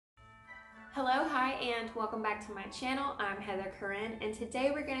Hello, hi, and welcome back to my channel. I'm Heather Corinne, and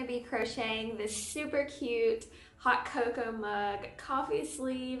today we're going to be crocheting this super cute hot cocoa mug coffee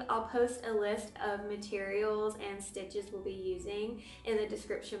sleeve. I'll post a list of materials and stitches we'll be using in the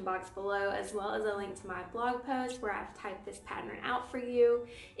description box below, as well as a link to my blog post where I've typed this pattern out for you.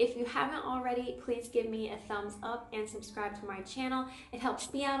 If you haven't already, please give me a thumbs up and subscribe to my channel. It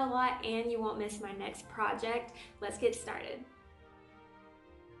helps me out a lot and you won't miss my next project. Let's get started.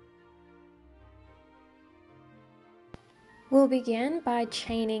 We'll begin by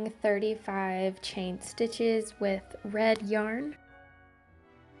chaining 35 chain stitches with red yarn.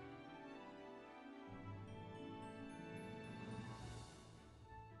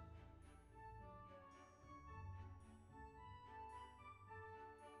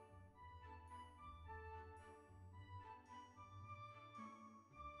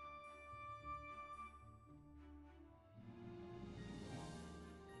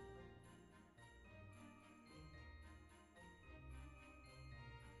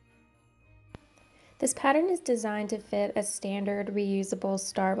 This pattern is designed to fit a standard reusable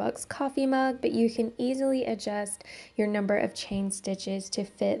Starbucks coffee mug, but you can easily adjust your number of chain stitches to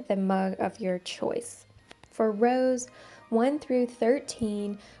fit the mug of your choice. For rows 1 through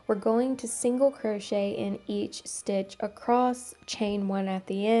 13, we're going to single crochet in each stitch across, chain 1 at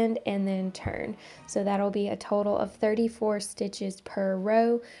the end, and then turn. So that'll be a total of 34 stitches per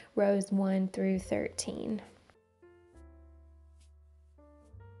row, rows 1 through 13.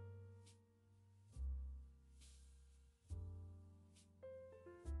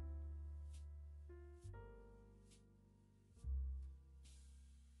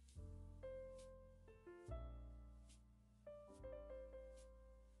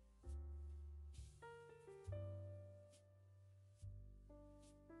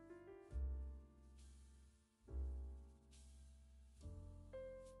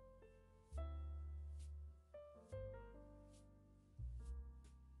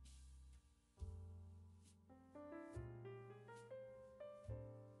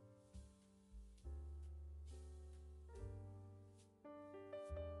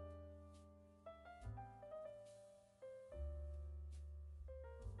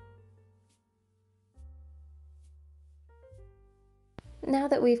 Now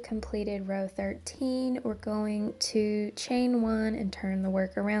that we've completed row 13, we're going to chain 1 and turn the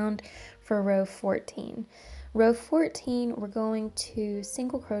work around for row 14. Row 14, we're going to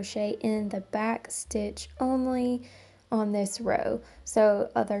single crochet in the back stitch only on this row. So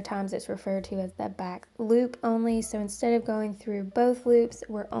other times it's referred to as the back loop only. So instead of going through both loops,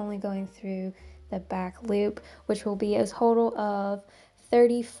 we're only going through the back loop, which will be a total of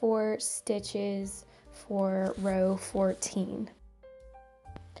 34 stitches for row 14.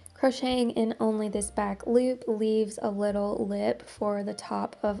 Crocheting in only this back loop leaves a little lip for the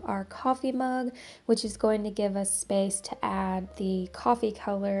top of our coffee mug, which is going to give us space to add the coffee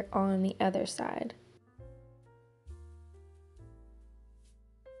color on the other side.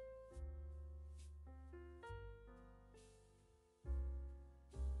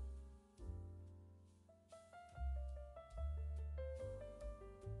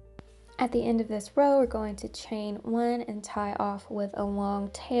 At the end of this row, we're going to chain 1 and tie off with a long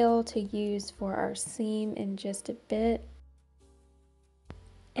tail to use for our seam in just a bit.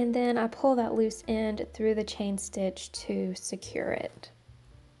 And then I pull that loose end through the chain stitch to secure it.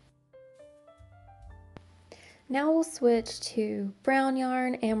 Now we'll switch to brown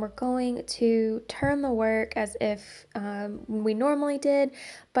yarn and we're going to turn the work as if we normally did,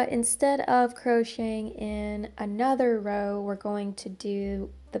 but instead of crocheting in another row, we're going to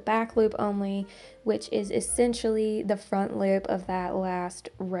do the back loop only, which is essentially the front loop of that last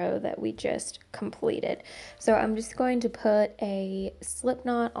row that we just completed. So I'm just going to put a slip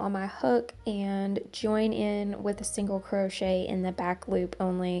knot on my hook and join in with a single crochet in the back loop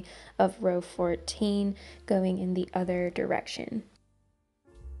only of row 14, going in the other direction.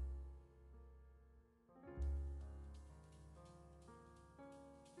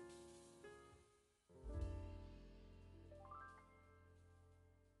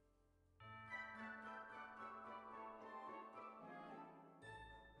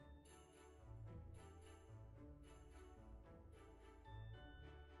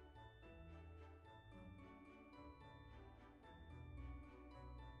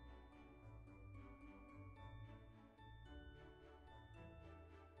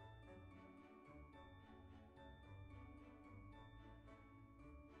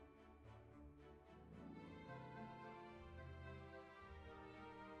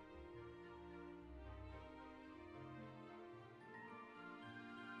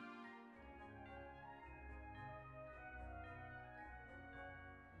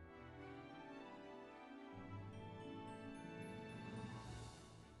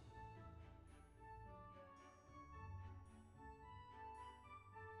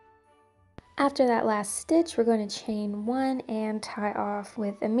 After that last stitch, we're going to chain one and tie off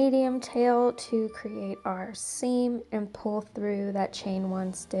with a medium tail to create our seam and pull through that chain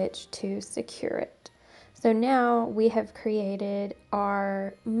one stitch to secure it. So now we have created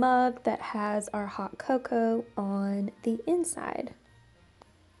our mug that has our hot cocoa on the inside.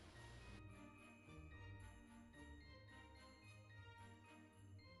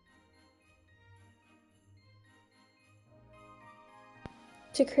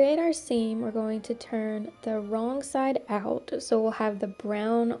 To create our seam, we're going to turn the wrong side out, so we'll have the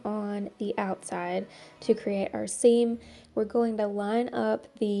brown on the outside. To create our seam, we're going to line up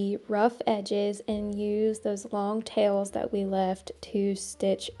the rough edges and use those long tails that we left to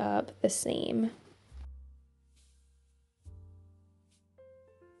stitch up the seam.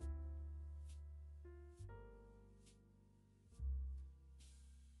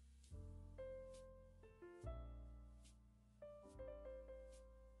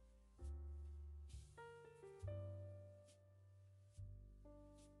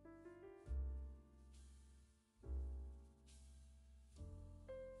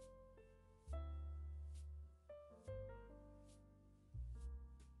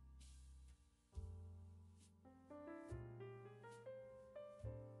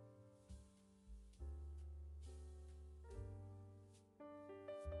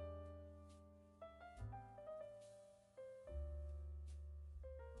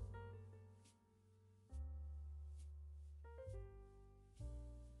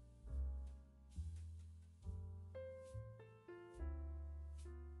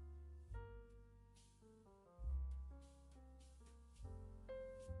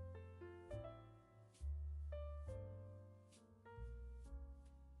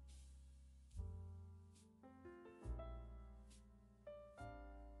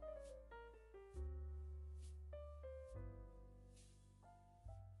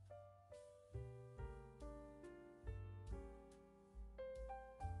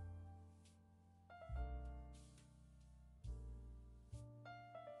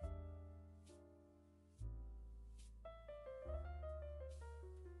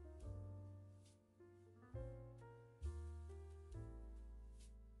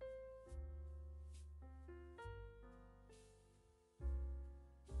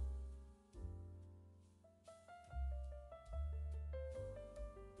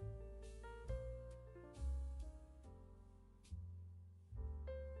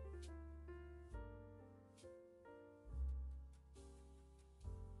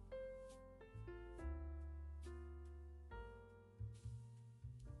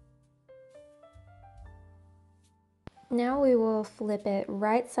 Now we will flip it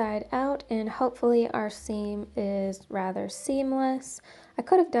right side out and hopefully our seam is rather seamless. I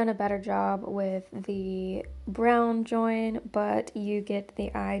could have done a better job with the brown join, but you get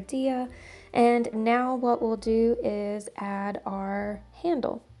the idea. And now what we'll do is add our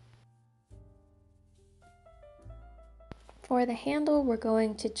handle. For the handle, we're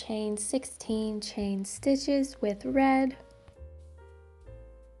going to chain 16 chain stitches with red.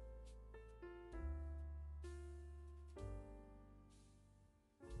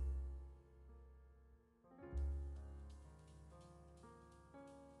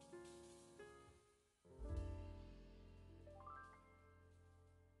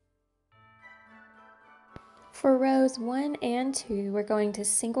 For rows 1 and 2, we're going to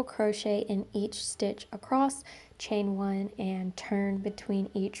single crochet in each stitch across, chain 1 and turn between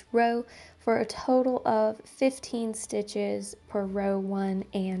each row for a total of 15 stitches per row 1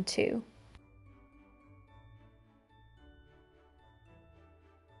 and 2.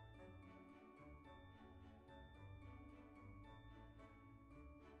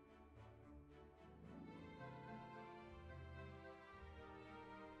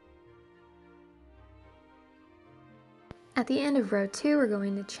 At the end of row 2, we're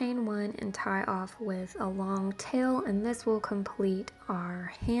going to chain 1 and tie off with a long tail, and this will complete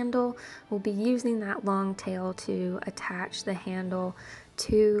our handle. We'll be using that long tail to attach the handle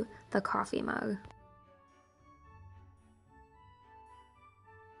to the coffee mug.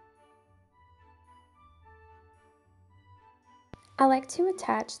 I like to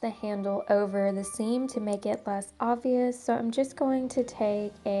attach the handle over the seam to make it less obvious, so I'm just going to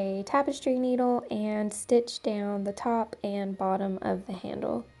take a tapestry needle and stitch down the top and bottom of the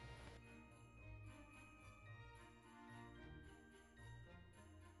handle.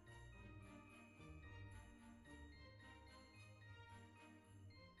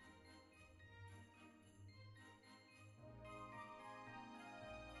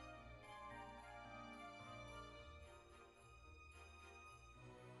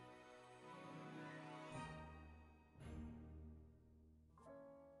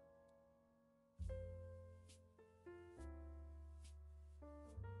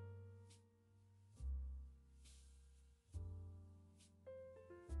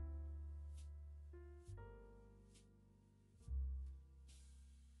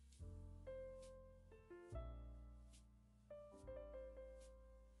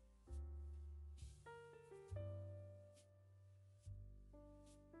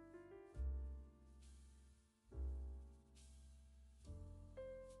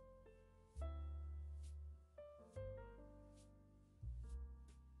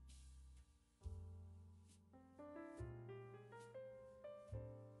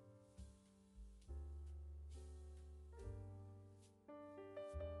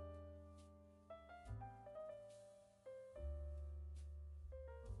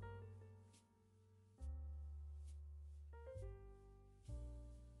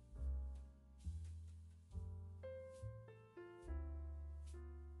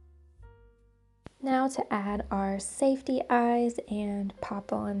 Now to add our safety eyes and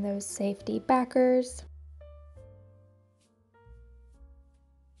pop on those safety backers.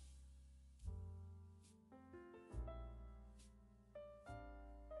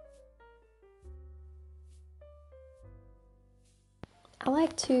 I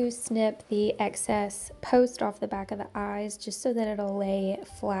like to snip the excess post off the back of the eyes just so that it'll lay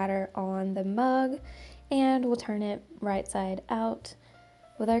flatter on the mug, and we'll turn it right side out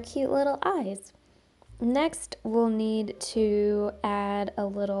with our cute little eyes. Next, we'll need to add a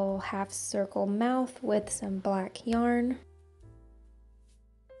little half circle mouth with some black yarn.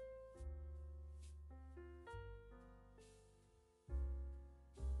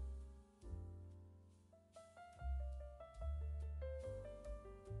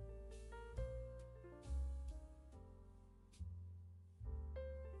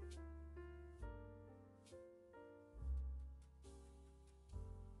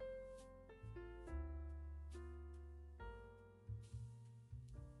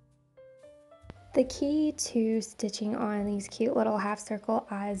 The key to stitching on these cute little half circle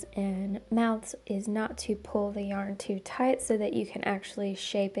eyes and mouths is not to pull the yarn too tight so that you can actually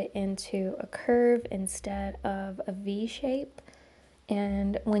shape it into a curve instead of a V shape.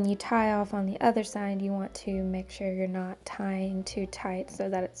 And when you tie off on the other side, you want to make sure you're not tying too tight so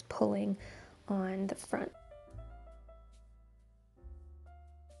that it's pulling on the front.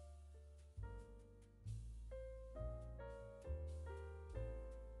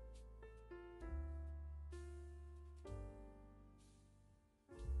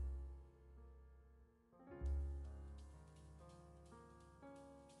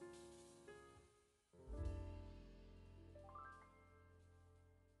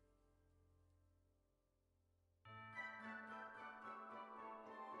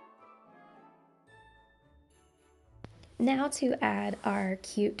 Now to add our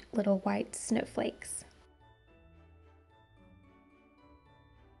cute little white snowflakes.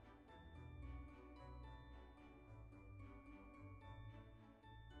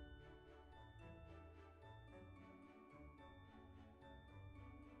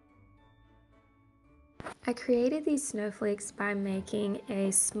 I created these snowflakes by making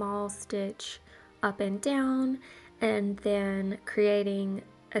a small stitch up and down and then creating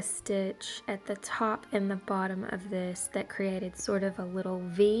a stitch at the top and the bottom of this that created sort of a little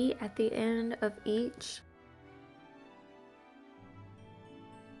V at the end of each.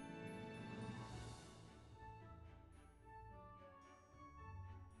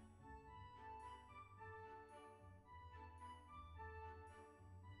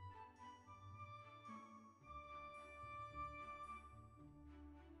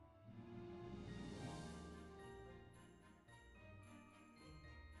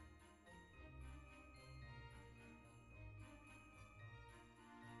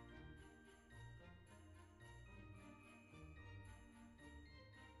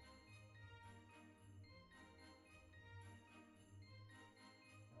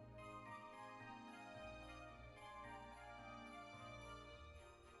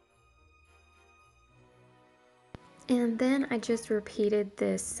 And then I just repeated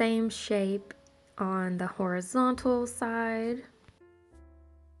the same shape on the horizontal side.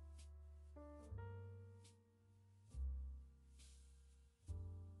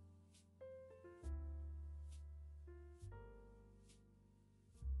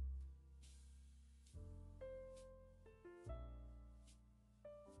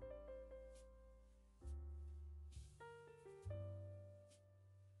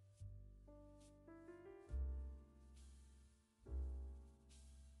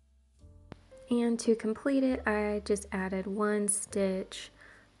 And to complete it, I just added one stitch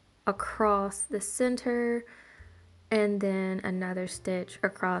across the center and then another stitch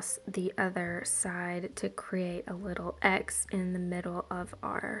across the other side to create a little X in the middle of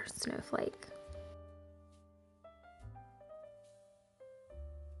our snowflake.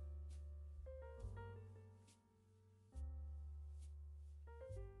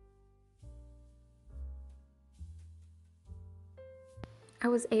 I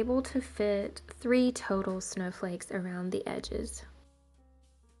was able to fit 3 total snowflakes around the edges.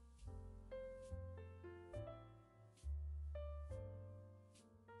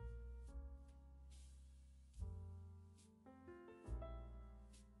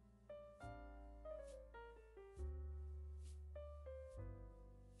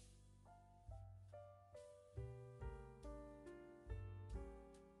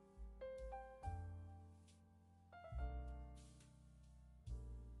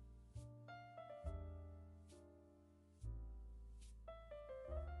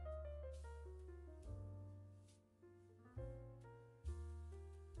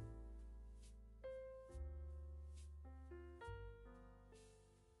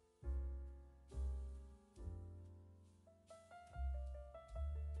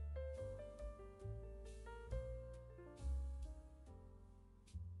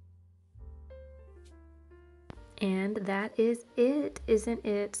 And that is it. Isn't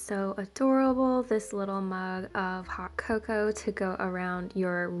it so adorable? This little mug of hot cocoa to go around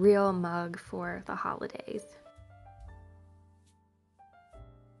your real mug for the holidays.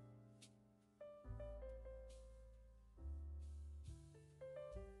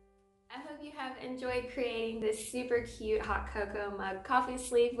 I hope you have enjoyed creating this super cute hot cocoa mug coffee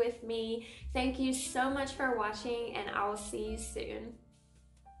sleeve with me. Thank you so much for watching, and I will see you soon.